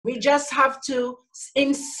We just have to,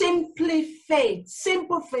 in simple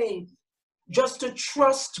faith, just to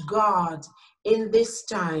trust God in this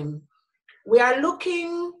time. We are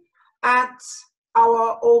looking at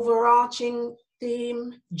our overarching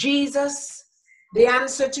theme, Jesus, the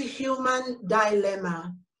answer to human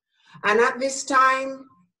dilemma. And at this time,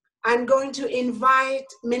 I'm going to invite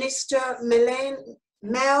Minister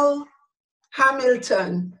Mel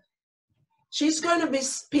Hamilton. She's going to be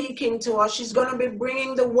speaking to us. She's going to be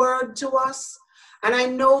bringing the word to us. And I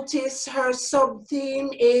notice her sub-theme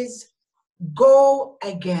is Go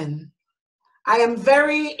Again. I am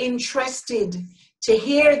very interested to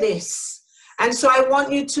hear this. And so I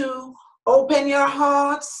want you to open your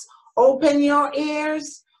hearts, open your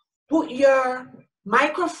ears, put your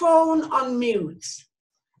microphone on mute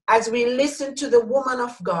as we listen to the woman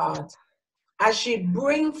of God, as she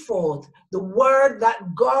brings forth the word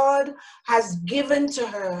that God has given to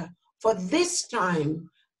her for this time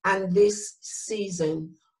and this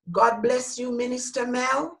season. God bless you, Minister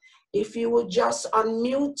Mel. If you would just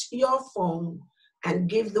unmute your phone and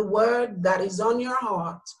give the word that is on your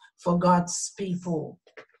heart for God's people.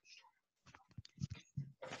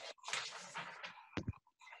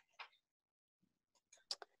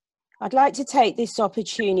 I'd like to take this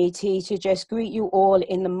opportunity to just greet you all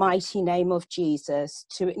in the mighty name of Jesus,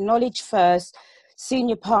 to acknowledge first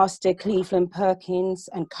Senior Pastor Cleveland Perkins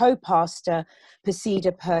and Co-Pastor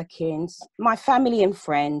Pasida Perkins, my family and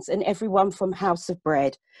friends, and everyone from House of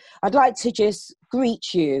Bread. I'd like to just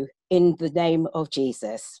greet you in the name of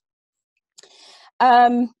Jesus.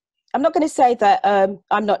 I'm not going to say that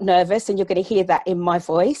I'm not nervous, and you're going to hear that in my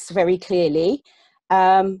voice very clearly.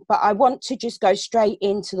 But I want to just go straight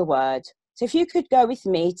into the word. So if you could go with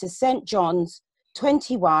me to St. John's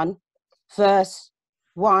 21, verse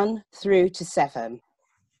 1 through to 7.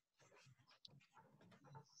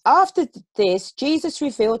 After this, Jesus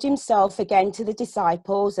revealed himself again to the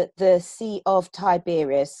disciples at the Sea of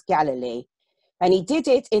Tiberias, Galilee, and he did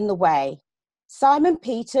it in the way. Simon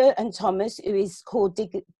Peter and Thomas, who is called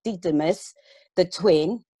Didymus, the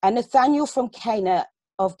twin, and Nathanael from Cana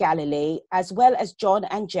of Galilee, as well as John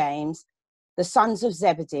and James, the sons of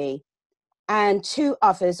Zebedee, and 2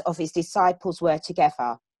 others of his disciples were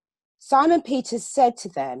together. Simon Peter said to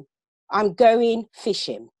them, "I'm going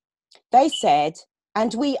fishing." They said,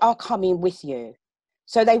 "And we are coming with you."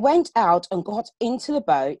 So they went out and got into the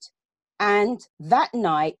boat, and that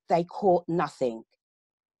night they caught nothing.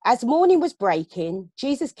 As morning was breaking,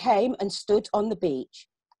 Jesus came and stood on the beach.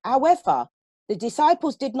 However, the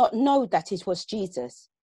disciples did not know that it was Jesus.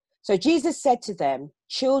 So Jesus said to them,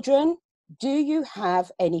 "Children, do you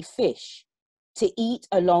have any fish to eat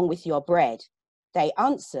along with your bread?" They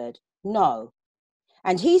answered, "No."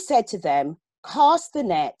 And he said to them, "Cast the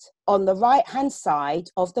net on the right-hand side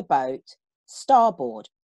of the boat, starboard,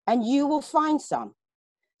 and you will find some."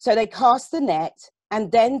 So they cast the net,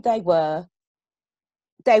 and then they were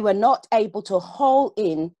not able to haul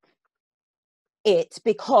in it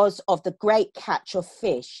because of the great catch of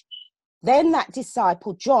fish. Then that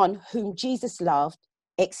disciple, John, whom Jesus loved,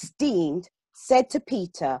 esteemed, said to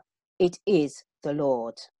Peter, "It is the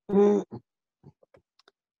Lord."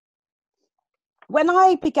 When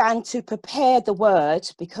I began to prepare the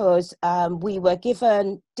word, because we were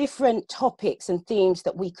given different topics and themes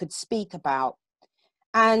that we could speak about,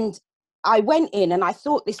 and I went in and I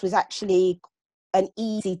thought this was actually an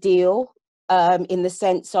easy deal, in the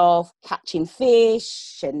sense of catching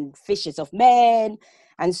fish and fishers of men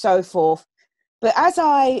and so forth. But as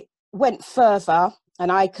I went further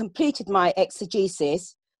and I completed my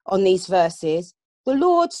exegesis on these verses, the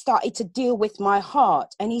Lord started to deal with my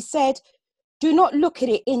heart, and he said, "Do not look at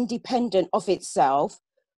it independent of itself,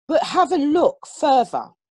 but have a look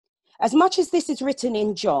further." As much as this is written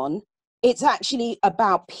in John, it's actually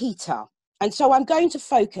about Peter. And so I'm going to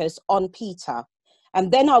focus on Peter,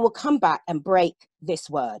 and then I will come back and break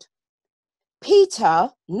this word.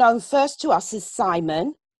 Peter, known first to us as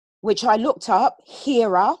Simon, which I looked up,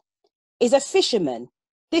 hearer, is a fisherman.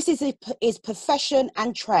 This is his profession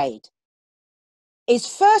and trade. His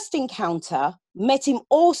first encounter met him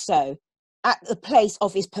also at the place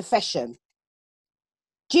of his profession.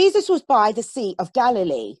 Jesus was by the Sea of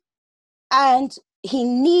Galilee, and he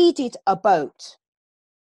needed a boat.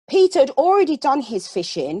 Peter had already done his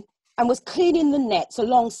fishing and was cleaning the nets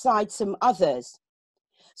alongside some others.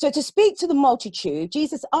 So to speak to the multitude,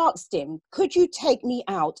 Jesus asked him, "Could you take me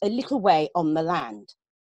out a little way on the land,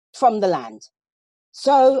 from the land?"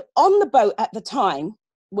 So on the boat at the time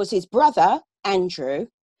was his brother, Andrew,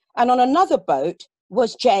 and on another boat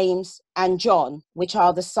was James and John, which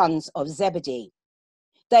are the sons of Zebedee.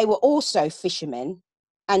 They were also fishermen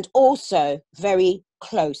and also very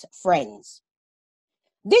close friends.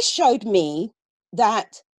 This showed me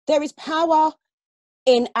that there is power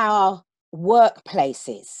in our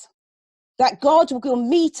workplaces, that God will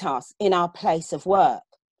meet us in our place of work.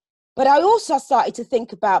 But I also started to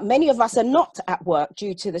think about many of us are not at work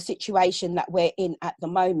due to the situation that we're in at the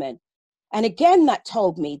moment. And again, that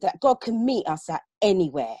told me that God can meet us at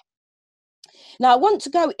anywhere. Now, I want to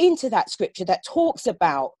go into that scripture that talks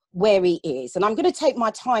about where he is. And I'm going to take my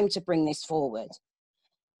time to bring this forward.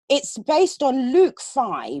 It's based on Luke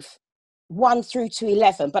 5, 1 through to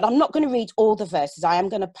 11, but I'm not going to read all the verses. I am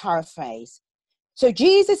going to paraphrase. So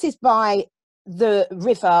Jesus is by the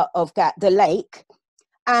river of the lake,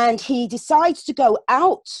 and he decides to go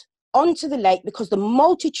out onto the lake because the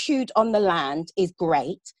multitude on the land is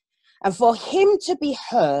great. And for him to be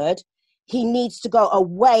heard, he needs to go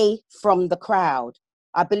away from the crowd.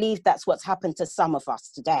 I believe that's what's happened to some of us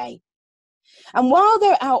today. And while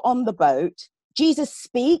they're out on the boat, Jesus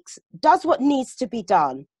speaks, does what needs to be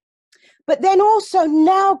done, but then also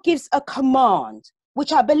now gives a command,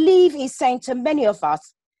 which I believe he's saying to many of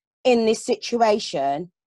us in this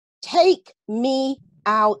situation: take me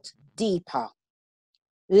out deeper.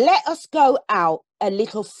 Let us go out a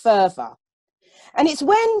little further. And it's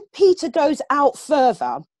when Peter goes out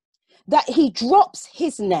further that he drops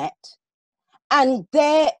his net, and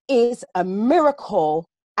there is a miracle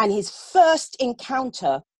and his first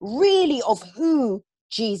encounter really of who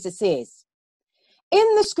Jesus is.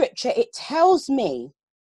 In the scripture, it tells me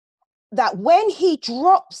that when he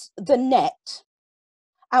drops the net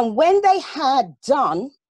and when they had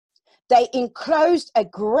done, they enclosed a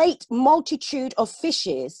great multitude of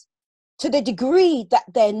fishes to the degree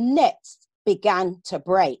that their nets began to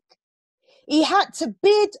break. He had to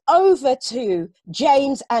bid over to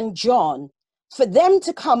James and John for them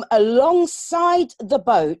to come alongside the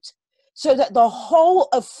boat so that the whole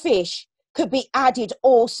of fish could be added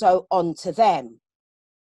also onto them.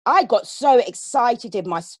 I got so excited in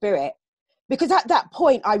my spirit because at that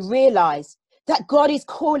point I realized that God is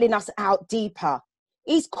calling us out deeper.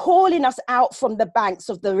 He's calling us out from the banks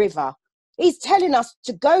of the river. He's telling us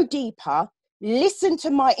to go deeper, listen to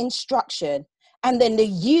my instruction, and then the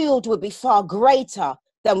yield will be far greater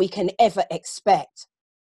than we can ever expect.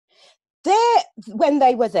 There, when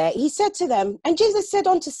they were there, he said to them, and Jesus said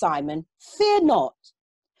unto Simon, fear not,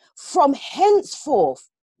 from henceforth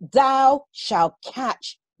thou shalt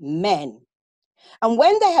catch men. And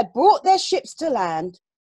when they had brought their ships to land,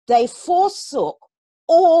 they forsook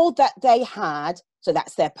all that they had. So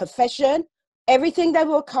that's their profession, everything they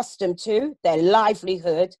were accustomed to, their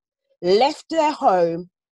livelihood, left their home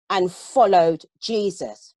and followed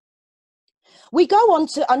Jesus. We go on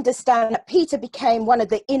to understand that Peter became one of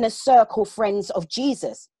the inner circle friends of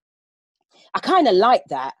Jesus. I kind of like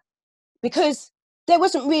that because there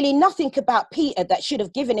wasn't really nothing about Peter that should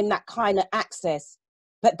have given him that kind of access,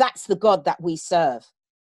 but that's the God that we serve.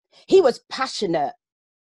 He was passionate.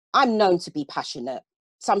 I'm known to be passionate,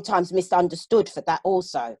 sometimes misunderstood for that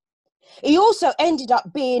also. He also ended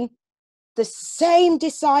up being the same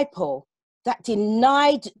disciple that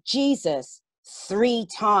denied Jesus 3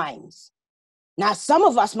 times. Now, some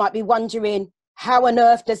of us might be wondering, how on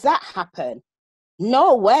earth does that happen?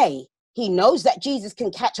 No way. He knows that Jesus can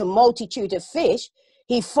catch a multitude of fish.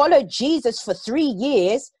 He followed Jesus for 3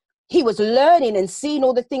 years. He was learning and seeing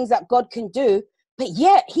all the things that God can do, but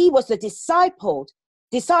yet he was the disciple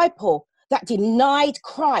that denied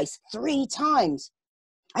Christ 3 times.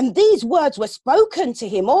 And these words were spoken to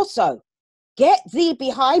him also. Get thee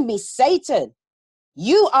behind me, Satan.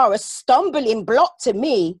 You are a stumbling block to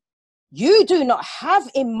me. You do not have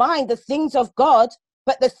in mind the things of God,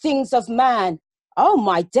 but the things of man. Oh,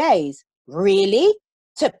 my days. Really?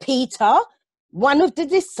 To Peter, one of the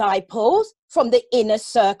disciples from the inner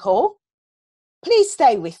circle? Please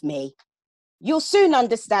stay with me. You'll soon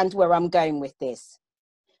understand where I'm going with this.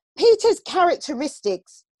 Peter's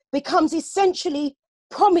characteristics becomes essentially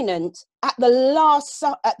prominent at the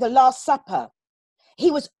Last Supper.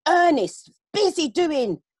 He was earnest, busy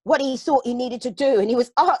doing what he thought he needed to do, and he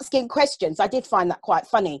was asking questions. I did find that quite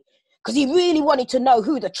funny because he really wanted to know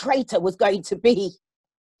who the traitor was going to be.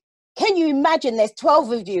 Can you imagine there's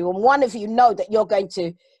 12 of you and one of you know that you're going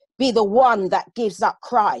to be the one that gives up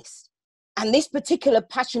Christ? And this particular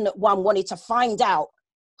passionate one wanted to find out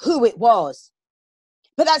who it was.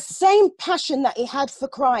 But that same passion that he had for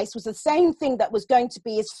Christ was the same thing that was going to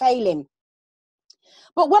be his failing.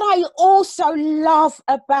 But what I also love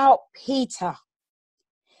about Peter,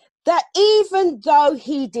 that even though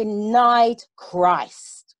he denied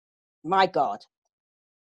Christ, my God,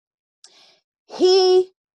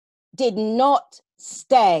 he did not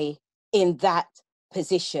stay in that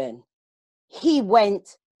position. he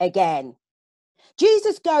went again.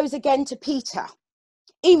 Jesus goes again to Peter.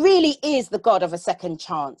 He really is the God of a second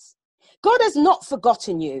chance. God has not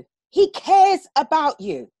forgotten you. He cares about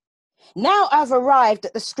you. Now I've arrived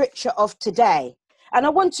at the scripture of today, and I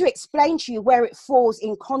want to explain to you where it falls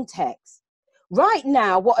in context. Right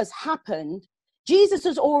now, what has happened, Jesus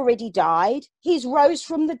has already died. He's rose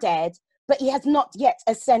from the dead, but he has not yet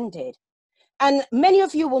ascended. And many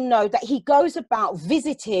of you will know that he goes about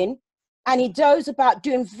visiting, and he goes about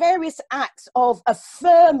doing various acts of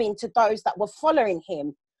affirming to those that were following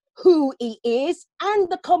him who he is and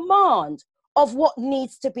the command of what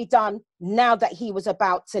needs to be done now that he was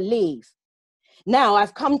about to leave. Now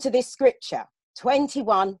I've come to this scripture,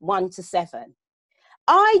 21, 1-7.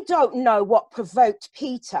 I don't know what provoked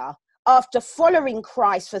Peter, after following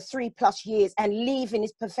Christ for 3+ years and leaving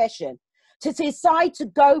his profession, to decide to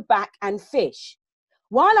go back and fish.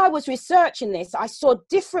 While I was researching this, I saw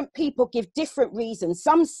different people give different reasons.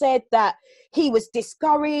 Some said that he was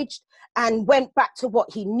discouraged and went back to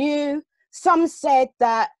what he knew. Some said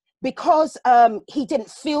that because he didn't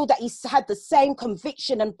feel that he had the same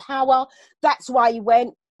conviction and power, that's why he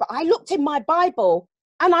went. But I looked in my Bible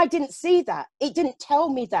and I didn't see that. It didn't tell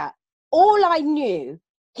me that. All I knew,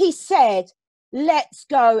 he said, let's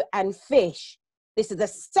go and fish. This is the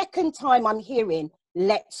second time I'm hearing,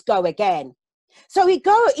 let's go again. So he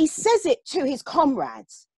says it to his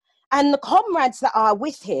comrades, and the comrades that are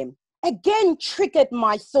with him again triggered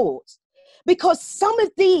my thoughts, because some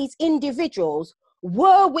of these individuals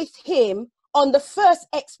were with him on the first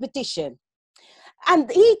expedition. And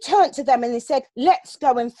he turned to them and he said, let's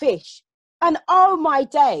go and fish. And oh my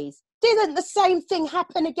days, didn't the same thing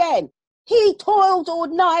happen again? He toiled all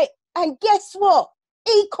night, and guess what?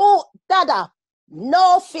 He caught dada,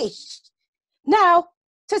 no fish. Now,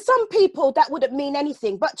 to some people, that wouldn't mean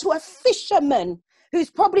anything, but to a fisherman who's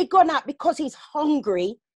probably gone out because he's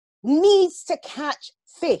hungry, needs to catch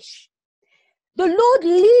fish, the Lord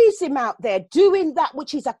leaves him out there doing that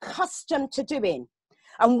which he's accustomed to doing.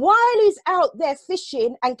 And while he's out there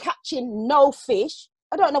fishing and catching no fish,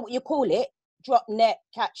 I don't know what you call it, drop net,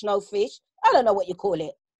 catch no fish, I don't know what you call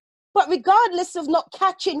it. But regardless of not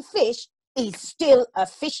catching fish, he's still a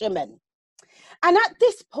fisherman. And at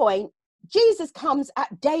this point, Jesus comes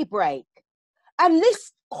at daybreak, and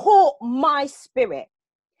this caught my spirit.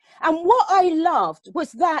 And what I loved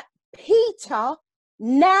was that Peter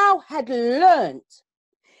now had learned.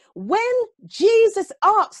 When Jesus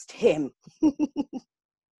asked him,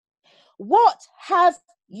 what have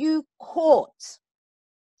you caught?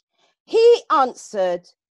 He answered,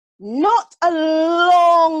 not a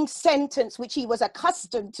long sentence, which he was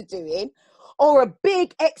accustomed to doing, or a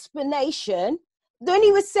big explanation. Then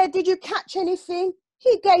he was said, did you catch anything?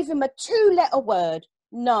 He gave him a 2-letter word,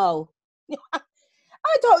 no.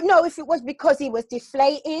 I don't know if it was because he was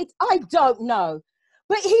deflated. I don't know.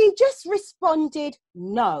 But he just responded,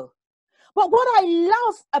 no. But what I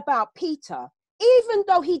love about Peter, even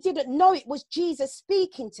though he didn't know it was Jesus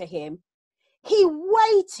speaking to him, he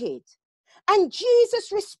waited. And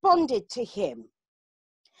Jesus responded to him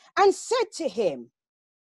and said to him,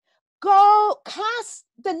 go cast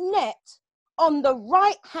the net on the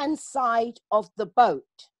right-hand side of the boat,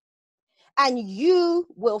 and you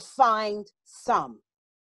will find some.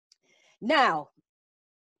 Now,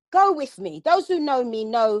 go with me. Those who know me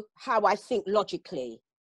know how I think logically.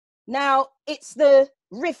 Now, it's the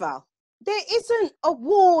river. There isn't a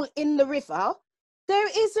wall in the river. There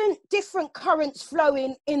isn't different currents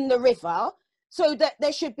flowing in the river, so that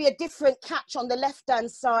there should be a different catch on the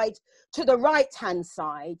left-hand side to the right-hand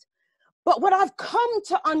side. But what I've come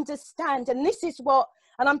to understand, and this is what,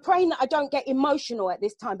 and I'm praying that I don't get emotional at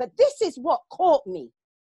this time, but this is what caught me.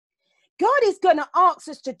 God is going to ask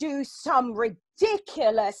us to do some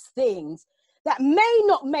ridiculous things that may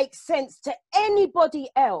not make sense to anybody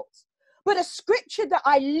else. But a scripture that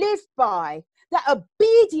I live by, that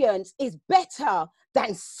obedience is better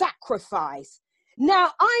than sacrifice.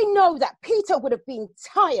 Now, I know that Peter would have been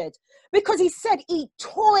tired because he said he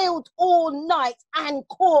toiled all night and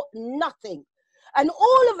caught nothing. And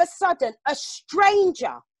all of a sudden, a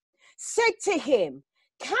stranger said to him,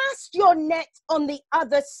 cast your net on the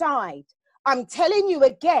other side. I'm telling you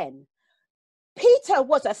again, Peter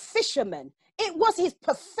was a fisherman. It was his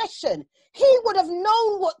profession. He would have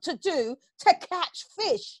known what to do to catch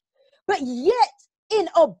fish. But yet, in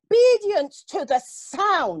obedience to the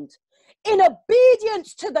sound, in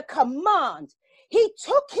obedience to the command, he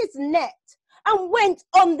took his net and went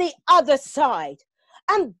on the other side.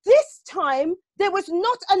 And this time, there was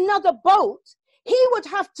not another boat. He would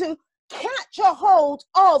have to catch a hold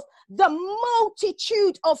of the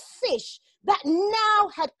multitude of fish that now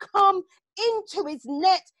had come into his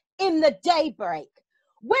net in the daybreak.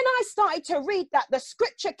 When I started to read that, the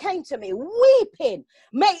scripture came to me, weeping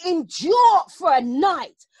may endure for a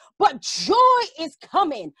night, but joy is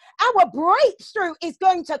coming. Our breakthrough is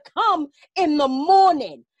going to come in the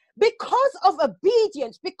morning. Because of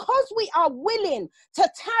obedience, because we are willing to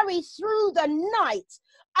tarry through the night,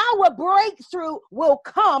 our breakthrough will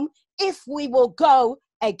come if we will go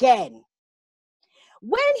again.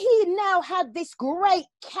 When he now had this great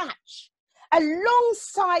catch,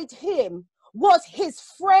 alongside him was his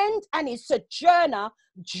friend and his sojourner,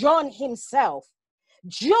 John himself.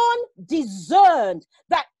 John discerned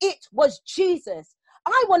that it was Jesus.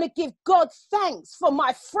 I want to give God thanks for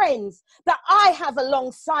my friends that I have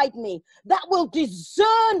alongside me that will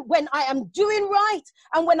discern when I am doing right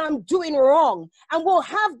and when I'm doing wrong, and will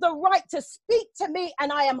have the right to speak to me,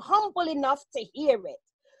 and I am humble enough to hear it.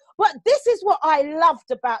 But this is what I loved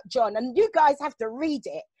about John, and you guys have to read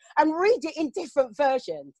it and read it in different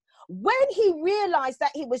versions. When he realized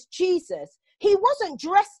that he was Jesus, he wasn't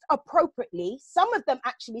dressed appropriately. Some of them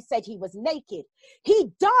actually said he was naked.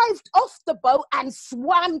 He dived off the boat and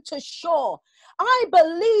swam to shore. I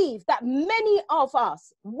believe that many of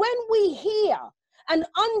us, when we hear and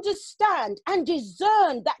understand and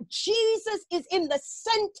discern that Jesus is in the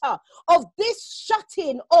center of this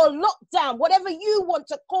shut-in or lockdown, whatever you want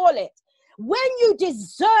to call it, when you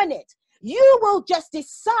discern it, you will just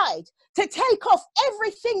decide to take off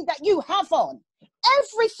everything that you have on.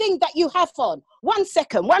 Everything that you have on. One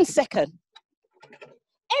second.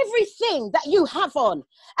 Everything that you have on.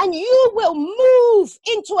 And you will move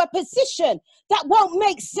into a position that won't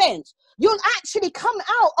make sense. You'll actually come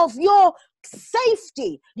out of your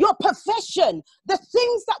safety, your profession, the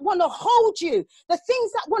things that want to hold you, the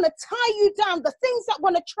things that want to tie you down, the things that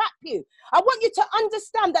want to trap you. I want you to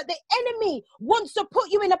understand that the enemy wants to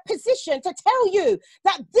put you in a position to tell you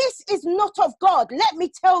that this is not of God. Let me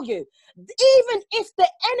tell you, even if the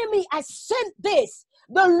enemy has sent this,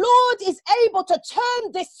 the Lord is able to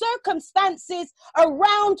turn the circumstances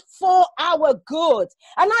around for our good.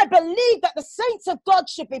 And I believe that the saints of God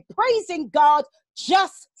should be praising God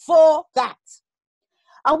just for that.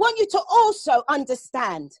 I want you to also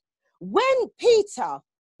understand, when Peter,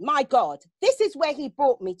 my God, this is where he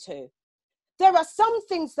brought me to. There are some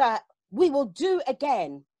things that we will do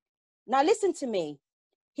again. Now listen to me.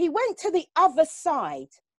 He went to the other side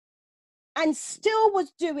and still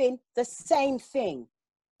was doing the same thing,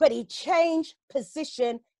 but he changed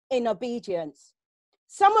position in obedience.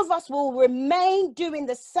 Some of us will remain doing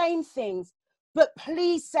the same things, but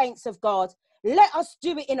please, saints of God, let us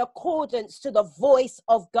do it in accordance to the voice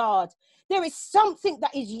of God. There is something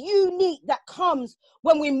that is unique that comes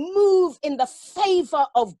when we move in the favor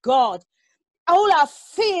of God. All our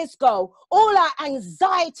fears go, all our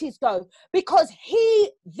anxieties go, because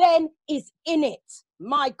he then is in it.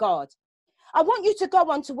 My God. I want you to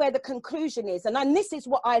go on to where the conclusion is. And this is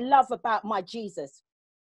what I love about my Jesus.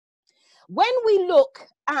 When we look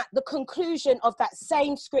at the conclusion of that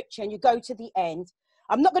same scripture and you go to the end,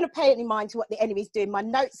 I'm not going to pay any mind to what the enemy's doing. My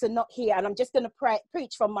notes are not here, and I'm just going to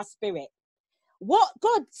preach from my spirit. What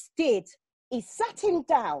God did, he sat him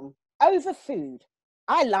down over food.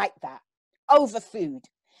 I like that, over food.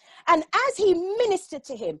 And as he ministered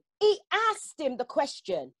to him, he asked him the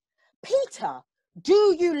question, Peter,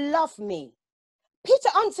 do you love me? Peter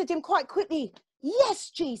answered him quite quickly, yes,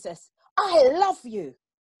 Jesus, I love you.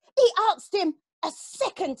 He asked him a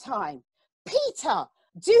second time, Peter,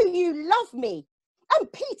 do you love me?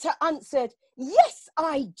 And Peter answered, yes,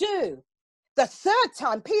 I do. The third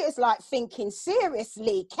time, Peter's like thinking,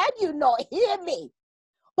 seriously, can you not hear me?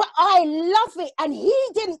 But I love it. And he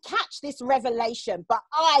didn't catch this revelation, but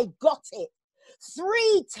I got it.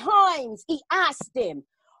 3 times he asked him,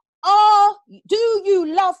 do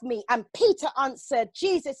you love me? And Peter answered,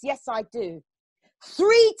 Jesus, yes, I do.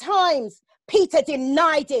 3 times Peter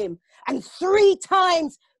denied him. And 3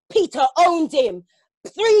 times Peter owned him.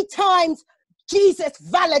 3 times Jesus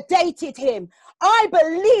validated him. I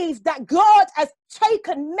believe that God has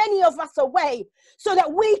taken many of us away so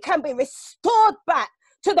that we can be restored back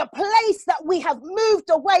to the place that we have moved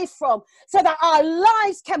away from, so that our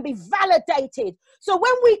lives can be validated. So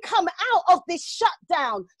when we come out of this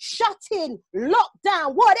shutdown, shut in,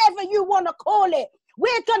 lockdown, whatever you want to call it,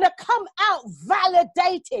 we're going to come out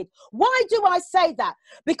validated. Why do I say that?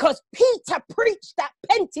 Because Peter preached at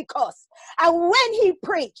Pentecost. And when he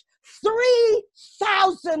preached,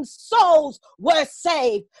 3,000 souls were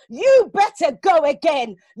saved. You better go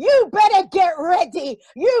again. You better get ready.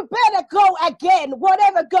 You better go again.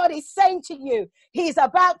 Whatever God is saying to you, he's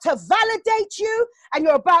about to validate you, and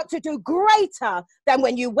you're about to do greater than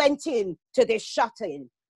when you went in to this shut-in.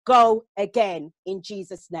 go again in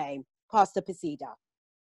Jesus' name. Pastor Pasida.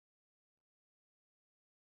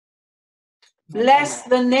 Bless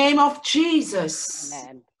the name of Jesus.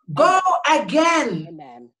 Amen. Go again.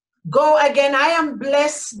 Amen. Go again. I am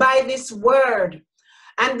blessed by this word.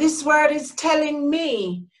 And this word is telling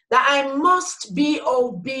me that I must be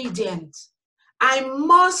obedient. I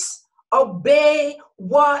must obey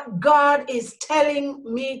what God is telling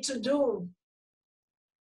me to do.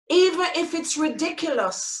 Even if it's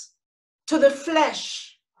ridiculous to the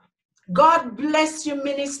flesh. God bless you,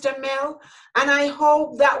 Minister Mel. And I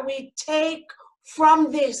hope that we take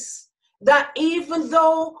from this that even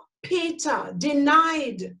though Peter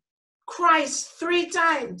denied Christ 3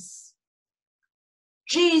 times,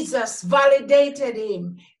 Jesus validated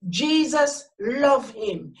him. Jesus loved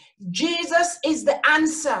him. Jesus is the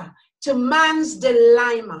answer to man's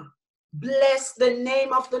dilemma. Bless the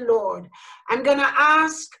name of the Lord. I'm going to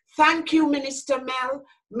ask, thank you, Minister Mel.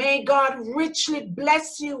 May God richly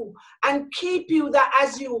bless you and keep you, that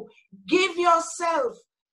as you give yourself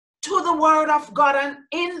to the word of God and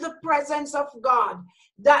in the presence of God,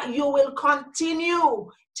 that you will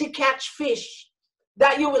continue to catch fish,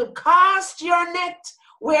 that you will cast your net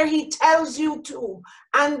where he tells you to,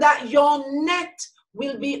 and that your net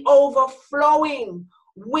will be overflowing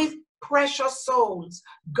with precious souls.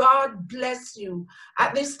 God bless you.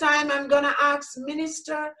 At this time, I'm going to ask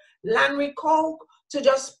Minister Lanry Coke to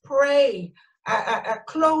just pray a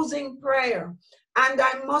closing prayer. And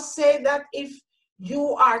I must say that if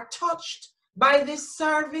you are touched by this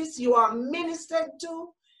service, you are ministered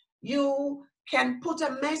to, you can put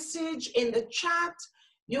a message in the chat.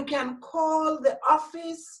 You can call the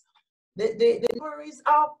office. The number is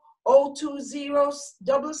up,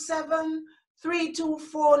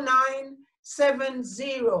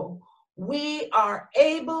 020-77324970. We are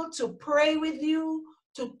able to pray with you,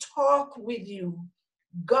 to talk with you.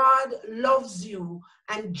 God loves you,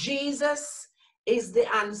 and Jesus is the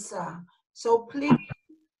answer. So please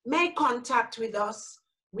make contact with us.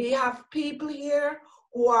 We have people here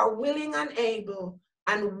who are willing and able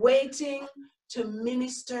and waiting to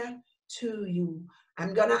minister to you.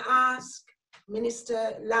 I'm going to ask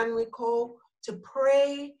Minister Lanrico to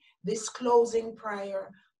pray this closing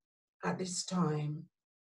prayer at this time.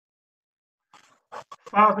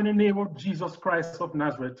 Father, in the name of Jesus Christ of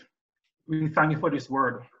Nazareth, we thank you for this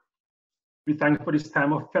word. We thank you for this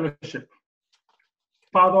time of fellowship.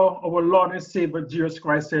 Father, our Lord and Savior Jesus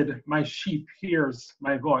Christ said, my sheep hears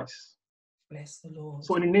my voice. Bless the Lord.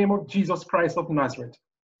 So in the name of Jesus Christ of Nazareth,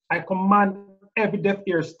 I command every deaf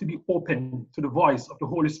ears to be open to the voice of the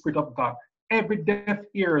Holy Spirit of God. Every deaf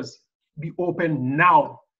ears be open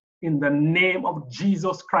now in the name of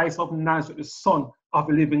Jesus Christ of Nazareth, the Son of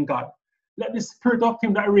the living God. Let the Spirit of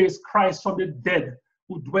him that raised Christ from the dead,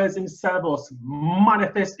 who dwells inside of us,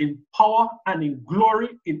 manifest in power and in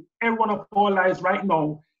glory in every one of our lives right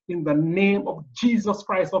now, in the name of Jesus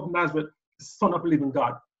Christ of Nazareth, the Son of the living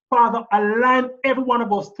God. Father, align every one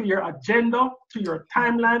of us to your agenda, to your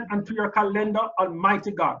timeline, and to your calendar,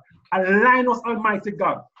 Almighty God. Align us, Almighty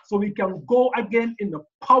God, so we can go again in the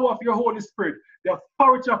power of your Holy Spirit, the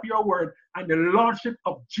authority of your word, and the lordship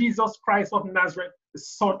of Jesus Christ of Nazareth, the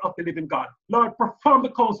Son of the living God. Lord, perform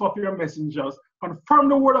the counsel of your messengers. Confirm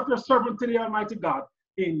the word of your servant today, Almighty God.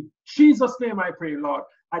 In Jesus' name I pray, Lord.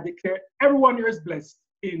 I declare everyone here is blessed.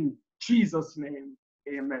 In Jesus' name,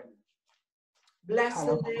 amen. Bless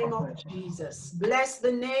the name of Jesus. Bless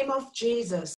the name of Jesus.